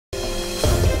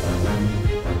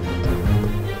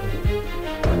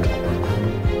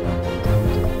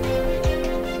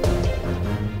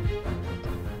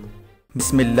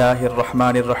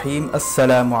बिस्मिल्लाहिर्रहमानिर्रहीम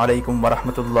अस्सलामु अलैकुम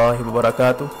वरहमतुल्लाहि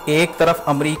वबरकातुहू। एक तरफ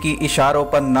अमरीकी इशारों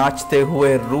पर नाचते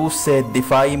हुए रूस से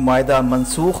दिफाई मुआहदा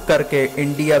मनसूख करके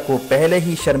इंडिया को पहले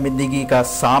ही शर्मिंदगी का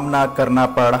सामना करना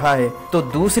पड़ रहा है, तो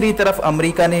दूसरी तरफ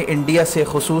अमरीका ने इंडिया से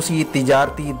खुसूसी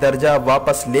तिजारती दर्जा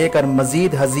वापस लेकर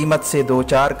मजीद हजीमत से दो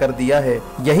चार कर दिया है।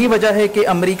 यही वजह है कि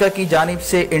अमरीका की जानिब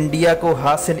से इंडिया को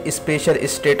हासिल स्पेशल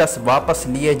स्टेटस वापस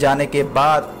लिए जाने के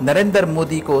बाद नरेंद्र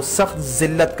मोदी को सख्त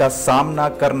जिल्लत का सामना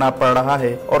करना पड़ रहा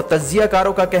है। और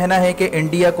तज्जियाकारों का कहना है कि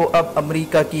इंडिया को अब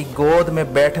अमेरिका की गोद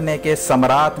में बैठने के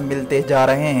समरात मिलते जा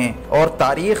रहे हैं। और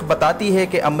तारीख बताती है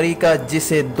कि अमेरिका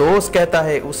जिसे दोस्त कहता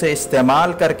है उसे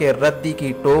इस्तेमाल करके रद्दी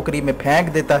की टोकरी में फेंक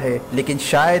देता है, लेकिन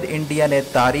शायद इंडिया ने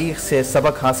तारीख से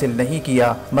सबक हासिल नहीं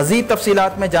किया। मजीद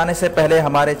तफसीलात में जाने से पहले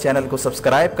हमारे चैनल को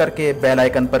सब्सक्राइब करके बेल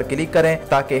आइकन पर क्लिक करें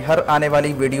ताकि हर आने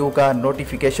वाली वीडियो का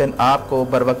नोटिफिकेशन आपको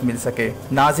बर वक्त मिल सके।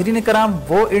 नाजरीन कराम,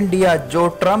 वो इंडिया जो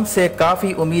ट्रम्प से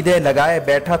काफी उम्मीदें लगाए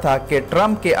बैठा था कि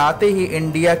ट्रम्प के आते ही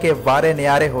इंडिया के वारे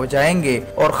न्यारे हो जाएंगे,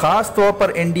 और खास तौर पर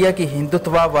इंडिया की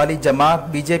हिंदुत्व वाली जमात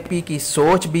बीजेपी की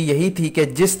सोच भी यही थी कि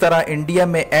जिस तरह इंडिया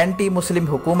में एंटी मुस्लिम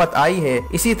हुकूमत आई है,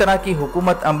 इसी तरह की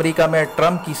हुकूमत अमेरिका में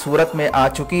ट्रम्प की सूरत में आ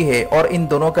चुकी है और इन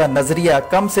दोनों का नजरिया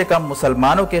कम से कम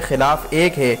मुसलमानों के खिलाफ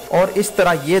एक है। और इस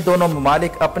तरह ये दोनों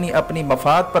ममालिक अपनी अपनी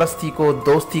मफाद परस्ती को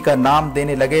दोस्ती का नाम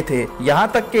देने लगे थे।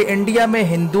 यहाँ तक कि इंडिया में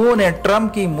हिंदुओं ने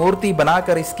ट्रम्प की मूर्ति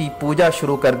बनाकर इसकी पूजा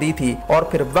शुरू कर दी थी, और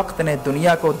फिर वक्त ने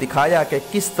दुनिया को दिखाया कि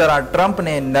किस तरह ट्रम्प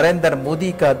ने नरेंद्र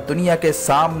मोदी का दुनिया के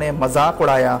सामने मजाक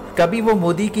उड़ाया। कभी वो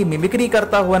मोदी की मिमिक्री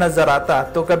करता हुआ नजर आता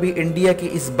तो कभी इंडिया की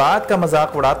इस बात का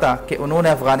मजाक उड़ाता कि उन्होंने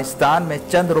अफगानिस्तान में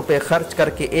चंद रुपए खर्च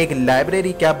करके एक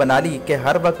लाइब्रेरी क्या बना ली कि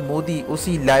हर वक्त मोदी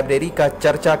उसी लाइब्रेरी का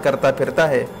चर्चा करता फिरता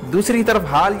है। दूसरी तरफ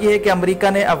हाल ये है कि अमेरिका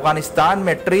ने अफगानिस्तान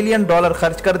में $1 ट्रिलियन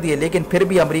खर्च कर दिए, लेकिन फिर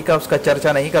भी अमेरिका उसका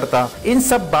चर्चा नहीं करता। इन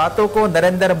सब बातों को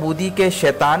नरेंद्र मोदी के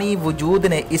शैतानी वजूद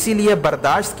ने इसीलिए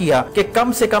बर्दाश्त किया कि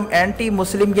कम से कम एंटी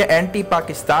मुस्लिम या एंटी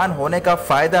पाकिस्तान होने का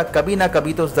फायदा कभी ना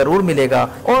कभी तो जरूर मिलेगा।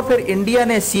 और फिर इंडिया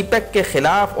ने सीपेक के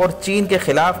खिलाफ और चीन के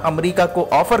खिलाफ अमेरिका को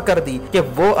ऑफर कर दी कि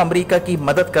वो अमेरिका की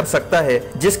मदद कर सकता है,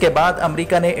 जिसके बाद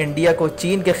अमेरिका ने इंडिया को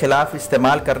चीन के खिलाफ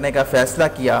इस्तेमाल करने का फैसला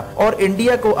किया और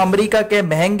इंडिया को अमेरिका के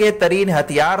महंगे तरीन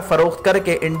हथियार फरोख्त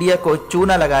करके इंडिया को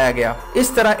चूना लगाया गया।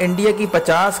 इस तरह इंडिया की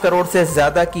 50 करोड़ से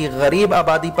ज्यादा की गरीब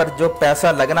आबादी पर जो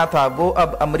पैसा लगना था वो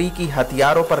अब अमेरिकी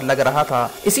हथियारों पर लग रहा था।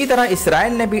 इसी तरह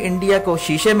इसराइल ने भी इंडिया को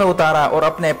शीशे में उतारा और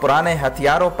अपने पुराने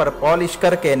हथियारों पर पॉलिश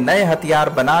करके नए हथियार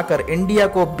बनाकर इंडिया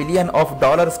को $बिलियन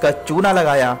का चूना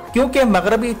लगाया, क्योंकि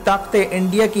मगरबी ताकतें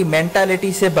इंडिया की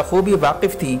मेंटालिटी से बखूबी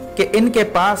वाकिफ थी कि इनके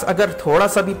पास अगर थोड़ा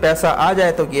सा भी पैसा आ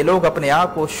जाए तो ये लोग अपने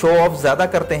आप को शो ऑफ ज्यादा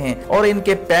करते हैं और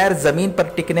इनके पैर जमीन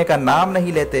पर टिकने का नाम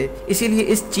नहीं लेते। इसीलिए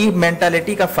इस चीप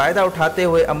मेंटालिटी का फायदा उठाते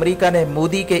हुए अमेरिका ने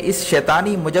मोदी के इस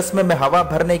शैतानी मुजस्मे में हवा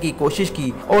भरने की कोशिश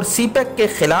की और सीपेक के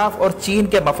खिलाफ और चीन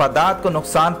के मफादात को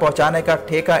नुकसान पहुंचाने का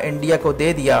ठेका इंडिया को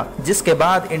दे दिया, जिसके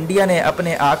बाद इंडिया ने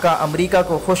अपने आका अमेरिका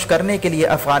को खुश करने के लिए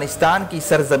अफगानिस्तान की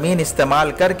सरजमीन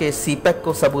इस्तेमाल करके सीपेक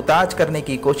को सबूताज करने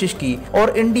की कोशिश की।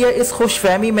 और इंडिया इस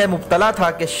खुशफहमी में मुब्तला था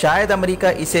कि शायद अमेरिका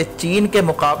इसे चीन के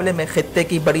मुकाबले में खित्ते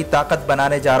की बड़ी ताकत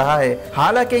बनाने जा रहा है।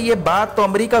 हालांकि ये बात तो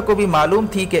अमेरिका को भी मालूम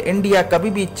थी कि इंडिया कभी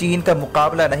भी चीन का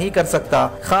मुकाबला नहीं कर सकता,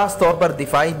 खास तौर पर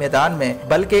दिफाई मैदान में।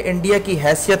 बल्कि इंडिया की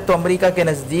हैसियत तो अमेरिका के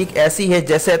नजदीक ऐसी है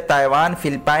जैसे ताइवान,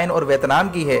 फिलिपाइन और वियतनाम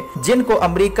की है, जिनको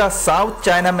अमेरिका साउथ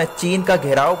चाइना में चीन का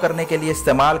घेराव करने के लिए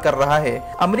इस्तेमाल कर रहा है।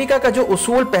 अमेरिका का जो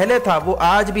उसूल पहले था वो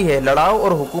आज भी है, लड़ाओ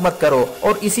और हुकूमत करो।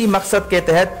 और इसी मकसद के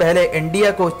तहत पहले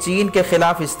इंडिया को चीन के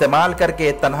खिलाफ इस्तेमाल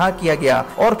करके तनहा किया गया,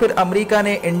 और फिर अमेरिका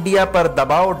ने इंडिया पर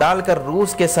दबाव डालकर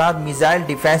रूस के साथ मिसाइल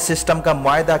डिफेंस सिस्टम का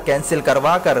मुआहदा कैंसिल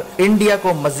करवा कर इंडिया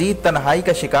को मजीद तन्हाई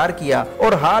का शिकार किया।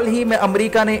 और हाल ही में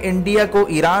अमेरिका ने इंडिया को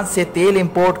ईरान से तेल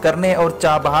इंपोर्ट करने और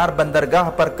चाबहार बंदरगाह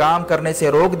पर काम करने से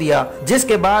रोक दिया,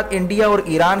 जिसके बाद इंडिया और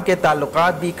ईरान के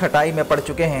ताल्लुकात भी खटाई में पड़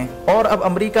चुके हैं। और अब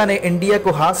अमेरिका ने इंडिया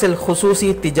को हासिल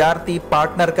खुसूसी तिजारती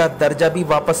पार्टनर का दर्जा भी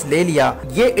वापस ले लिया।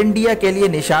 ये इंडिया के लिए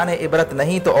निशान इबरत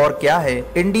नहीं तो और क्या है।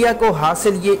 इंडिया को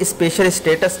हासिल ये स्पेशल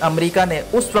स्टेटस अमेरिका ने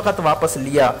उस वक्त वापस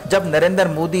लिया जब नरेंद्र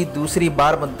मोदी दूसरी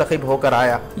बार मुंतखब होकर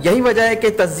आया। यही वजह है कि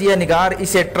तज्जिया निगार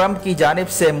इसे ट्रम्प की जानिब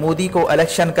से मोदी को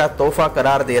इलेक्शन का तोहफा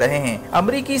करार दे रहे हैं।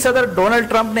 अमेरिकी सदर डोनाल्ड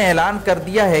ट्रम्प ने ऐलान कर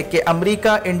दिया है कि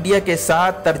अमेरिका इंडिया के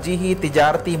साथ तरजीही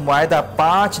तिजारती मुआहदा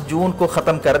 5 जून को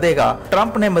खत्म कर देगा।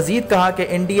 ट्रम्प ने मजीद कहा कि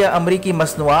इंडिया अमेरिकी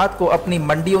मसनूआत को अपनी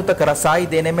मंडियों तक रसाई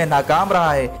देने में नाकाम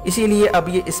रहा है, इसीलिए अब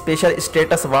ये स्पेशल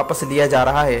स्टेटस वापस लिया जा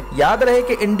रहा है। याद रहे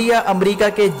कि इंडिया अमेरिका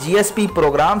के GSP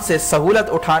प्रोग्राम से सहूलत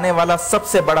उठाने वाला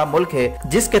सबसे बड़ा मुल्क है,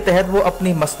 जिसके तहत वो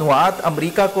अपनी मसनूआत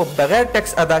अमेरिका को बगैर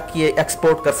टैक्स अदा किए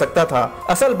एक्सपोर्ट कर सकता था।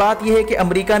 असल बात यह है कि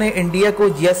अमेरिका ने इंडिया को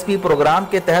GSP प्रोग्राम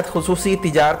के तहत खुसूसी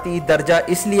तिजारती दर्जा दर्जा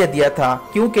इसलिए दिया था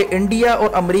क्योंकि इंडिया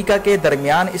और अमेरिका के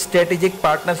दरमियान स्ट्रेटेजिक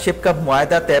पार्टनरशिप का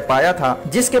मुआहदा तय पाया था,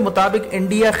 जिसके मुताबिक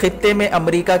इंडिया खित्ते में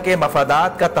अमेरिका के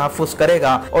मफादात का तहफ़्फ़ुज़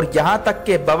करेगा और यहाँ तक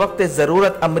के बवक्त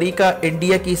ज़रूरत अमेरिका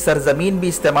इंडिया की सरजमीन भी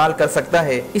इस्तेमाल कर सकता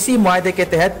है। इसी मुआहदे के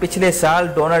तहत पिछले साल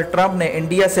डोनाल्ड ट्रंप ने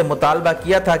इंडिया से मुतालबा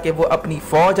किया था कि वो अपनी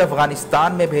फौज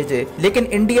अफगानिस्तान में भेजे, लेकिन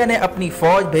इंडिया ने अपनी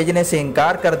फौज भेजने से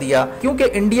इनकार कर दिया क्योंकि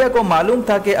इंडिया को मालूम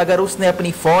था कि अगर उसने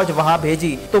अपनी फौज वहां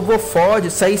भेजी तो वो फौज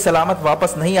सही सलामत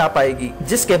वापस नहीं आ पाएगी,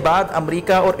 जिसके बाद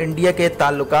अमेरिका और इंडिया के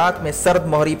ताल्लुकात में सर्द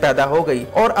मोहरी पैदा हो गई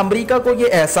और अमेरिका को ये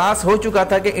एहसास हो चुका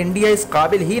था कि इंडिया इस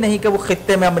काबिल ही नहीं कि वो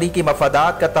खित्ते में अमेरिकी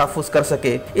मफादात का तहफ़्फ़ुज़ कर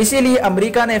सके। इसीलिए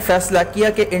अमेरिका ने फैसला किया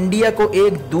कि इंडिया को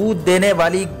एक दूध देने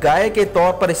वाली गाय के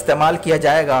तौर पर इस्तेमाल किया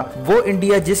जाएगा। वो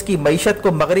इंडिया जिसकी मईशत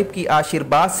को मगरिब की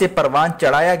आशीर्वाद से परवान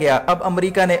चढ़ाया गया, अब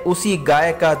अमेरिका ने उसी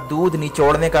गाय का दूध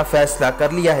निचोड़ने का फैसला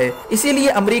कर लिया है। इसीलिए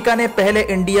अमेरिका ने पहले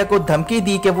इंडिया को धमकी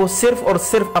दी कि वो सिर्फ और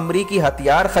सिर्फ अमेरिकी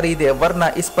हथियार खरीदे, वरना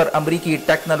इस पर अमेरिकी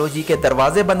टेक्नोलॉजी के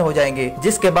दरवाजे बंद हो जाएंगे।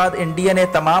 जिसके बाद इंडिया ने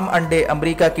तमाम अंडे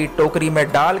अमेरिका की टोकरी में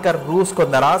डालकर रूस को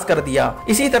नाराज कर दिया।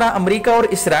 इसी तरह अमेरिका और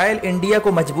इसराइल इंडिया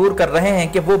को मजबूर कर रहे हैं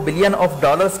कि वो बिलियन ऑफ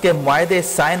डॉलर्स के मुआहदे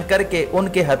साइन करके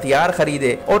उनके हथियार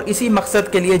खरीदे और इसी मकसद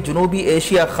के लिए जनूबी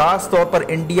एशिया, खास तौर पर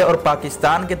इंडिया और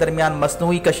पाकिस्तान के दरमियान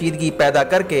मसनूई कशीदगी पैदा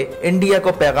करके इंडिया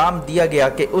को पैगाम दिया गया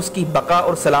कि उसकी बका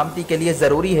और सलामती के लिए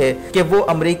जरूरी है कि वो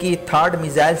अमेरिकी थर्ड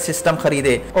मिसाइल सिस्टम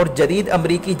खरीदे और जदीद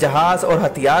अमेरिकी जहाज और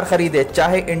हथियार खरीदे,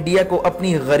 चाहे इंडिया को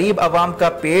अपनी गरीब आवाम का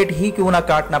पेट ही क्यों ना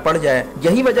काटना पड़ जाए।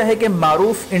 यही वजह है कि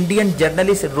मारूफ इंडियन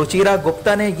जर्नलिस्ट रुचिरा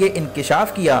गुप्ता ने ये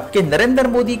इंकिशाफ किया कि नरेंद्र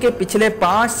मोदी के पिछले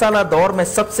 5 साल दौर में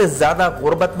सबसे ज्यादा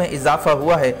गुर्बत में इजाफा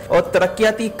हुआ है और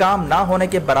तरक्याती काम ना होने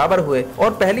के बराबर हुए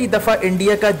और पहली दफा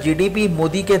इंडिया का जीडीपी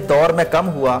मोदी के दौर में कम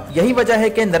हुआ। यही वजह है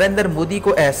कि नरेंद्र मोदी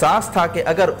को एहसास था कि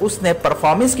अगर उसने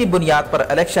परफॉर्मेंस की बुनियाद पर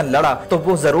इलेक्शन लड़ा तो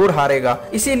वो जरूर हारेगा।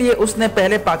 इसीलिए उसने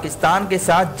पहले पाकिस्तान के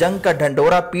साथ जंग का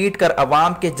ढंडोरा पीट कर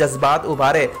अवाम के जज्बात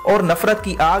उभारे और नफरत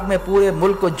की आग में पूरे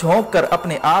मुल्क को झोंक कर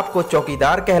अपने आप को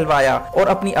चौकीदार कहलवाया और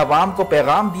अपनी अवाम को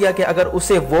पैगाम दिया कि अगर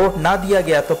उसे वोट ना दिया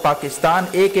गया तो पाकिस्तान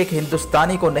एक एक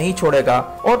हिंदुस्तानी को नहीं छोड़ेगा।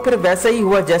 और फिर वैसे ही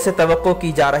हुआ जैसे तवक्को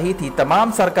की जा रही थी।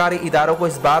 तमाम सरकारी इदारों को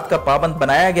इस बात का पाबंद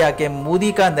बनाया गया कि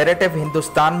मोदी का नैरेटिव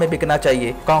हिंदुस्तान में बिकना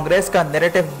चाहिए। कांग्रेस का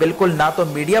नैरेटिव बिल्कुल ना तो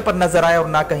मीडिया पर नजर आया और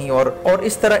ना कहीं और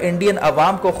इस तरह इंडियन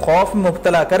अवाम को खौफ में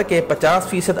मुब्तला करके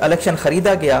 50% इलेक्शन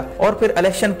खरीदा गया और फिर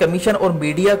इलेक्शन कमीशन और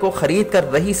मीडिया को खरीद कर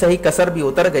रही सही कसर भी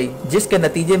उतर गई, जिसके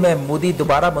नतीजे में मोदी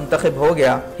दोबारा मुंतखब हो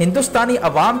गया। हिंदुस्तानी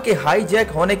अवाम के हाईजैक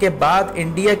होने के बाद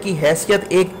इंडिया की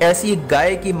हैसियत एक ऐसी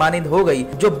गाय की मानिंद हो गई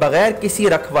जो बगैर किसी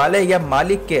रखवाले या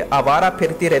मालिक के आवारा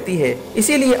फिरती रहती है।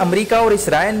 इसीलिए अमेरिका और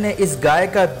इसराइल ने इस गाय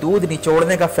का दूध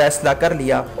निचोड़ने का फैसला कर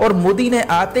लिया और मोदी ने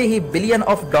आते ही बिलियन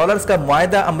ऑफ डॉलर्स का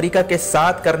मुआहदा अमेरिका के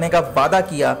साथ करने का वादा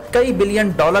किया। कई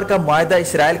बिलियन डॉलर का मुआहदा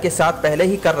इसराइल के साथ पहले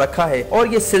ही कर रखा है और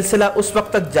ये सिलसिला उस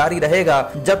वक्त तक जारी रहेगा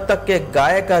जब तक कि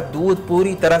गाय का दूध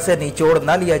पूरी तरह से निचोड़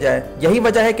न लिया जाए। यही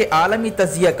वजह है कि आलमी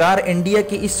तज्जियाकार इंडिया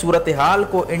की इस सूरत हाल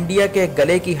को इंडिया के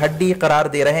गले की हड्डी करार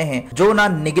दे रहे हैं, जो ना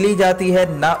निगली जाती है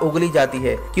ना उगली जाती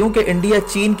है, क्योंकि इंडिया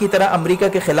चीन की तरह अमेरिका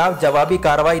के खिलाफ जवाबी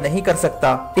कार्रवाई नहीं कर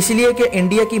सकता। इसलिए कि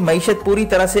इंडिया की मईशत पूरी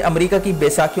तरह से अमेरिका की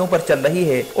बैसाखियों पर चल रही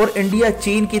है और इंडिया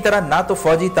चीन की तरह ना तो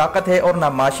फौजी ताकत है और ना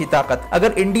माशी ताकत।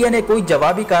 अगर इंडिया ने कोई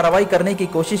जवाबी कार्रवाई करने की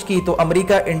कोशिश की तो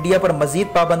अमेरिका इंडिया पर मजीद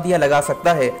पाबंदियां लगा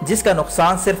सकता है, जिसका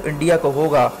नुकसान सिर्फ इंडिया को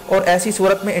होगा और ऐसी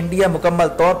सूरत में इंडिया मुकम्मल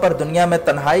तौर पर दुनिया में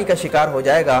तन्हाई का शिकार हो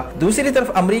जाएगा। दूसरी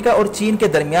तरफ अमेरिका और चीन के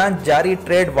दरमियान जारी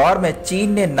ट्रेड वॉर में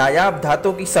चीन ने नायाब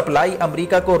धातों की सप्लाई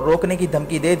अमेरिका को रोकने की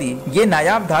धमकी दे दी। ये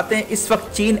नायाब धातें इस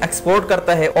वक्त चीन एक्सपोर्ट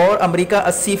करता है और अमेरिका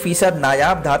 80%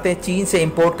 नायाब धातें चीन से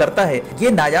इंपोर्ट करता है।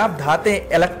 ये नायाब धातें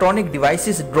इलेक्ट्रॉनिक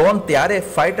डिवाइसेस, ड्रोन तैयारे,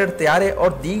 फाइटर तैयारे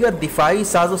और दीगर दिफाई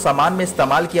साजो सामान में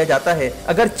इस्तेमाल किया जाता है।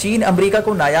 अगर चीन अमेरिका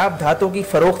को नायाब धातों की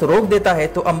फरोख्त रोक देता है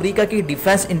तो अमेरिका की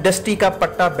डिफेंस इंडस्ट्री का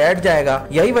पट्टा बैठ जाएगा।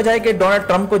 यही वजह है कि डोनाल्ड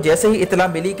ट्रंप को जैसे ही इतला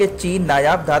मिली कि चीन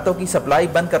नायाब धातों की सप्लाई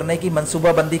बंद करने की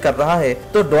मंसूबाबंदी कर रहा है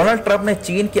तो डोनाल्ड ट्रंप ने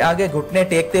चीन के आगे घुटने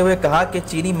टेकते हुए कहा कि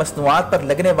चीनी मसनूआत पर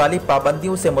लगने वाली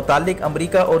पाबंदियों से मुतालिक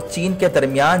अमेरिका और चीन के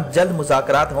दरमियान जल्द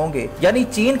मुज़ाकरात होंगे। यानी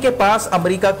चीन के पास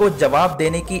अमेरिका को जवाब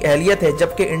देने की अहलियत है,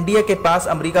 जबकि इंडिया के पास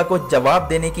अमेरिका को जवाब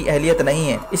देने की अहलियत नहीं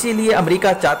है। इसीलिए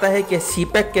अमेरिका चाहता है कि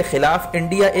सीपेक के खिलाफ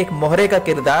इंडिया एक मोहरे का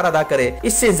किरदार अदा करे।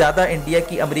 इससे ज्यादा इंडिया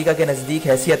की अमेरिका के नजदीक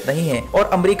हैसियत नहीं है और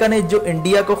अमेरिका ने जो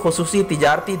इंडिया को खुसूसी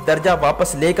तिजारती दर्जा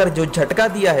वापस लेकर जो झटका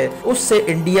दिया है उससे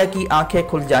इंडिया की आंखें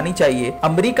खुल जानी चाहिए।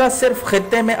 अमेरिका सिर्फ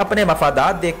खित्ते में अपने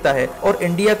मफादात देखता है और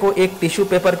इंडिया को एक टिश्यू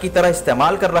पेपर की तरह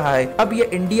इस्तेमाल कर रहा है। अब ये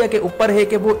इंडिया के ऊपर है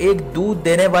कि वो एक दूध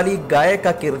देने वाली गाय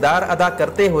का किरदार अदा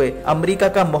करते हुए अमेरिका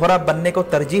का मोहरा बनने को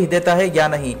तरजीह देता है या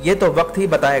नहीं, ये तो वक्त ही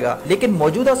बताएगा। लेकिन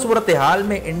मौजूदा सूरत हाल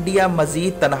में इंडिया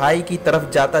मजीद तन्हाई की तरफ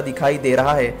जाता दिखाई दिखाई दे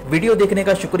रहा है। वीडियो देखने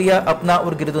का शुक्रिया। अपना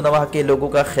और गिरदोनवाह के लोगों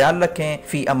का ख्याल रखें।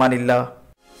 फी अमानिल्लाह।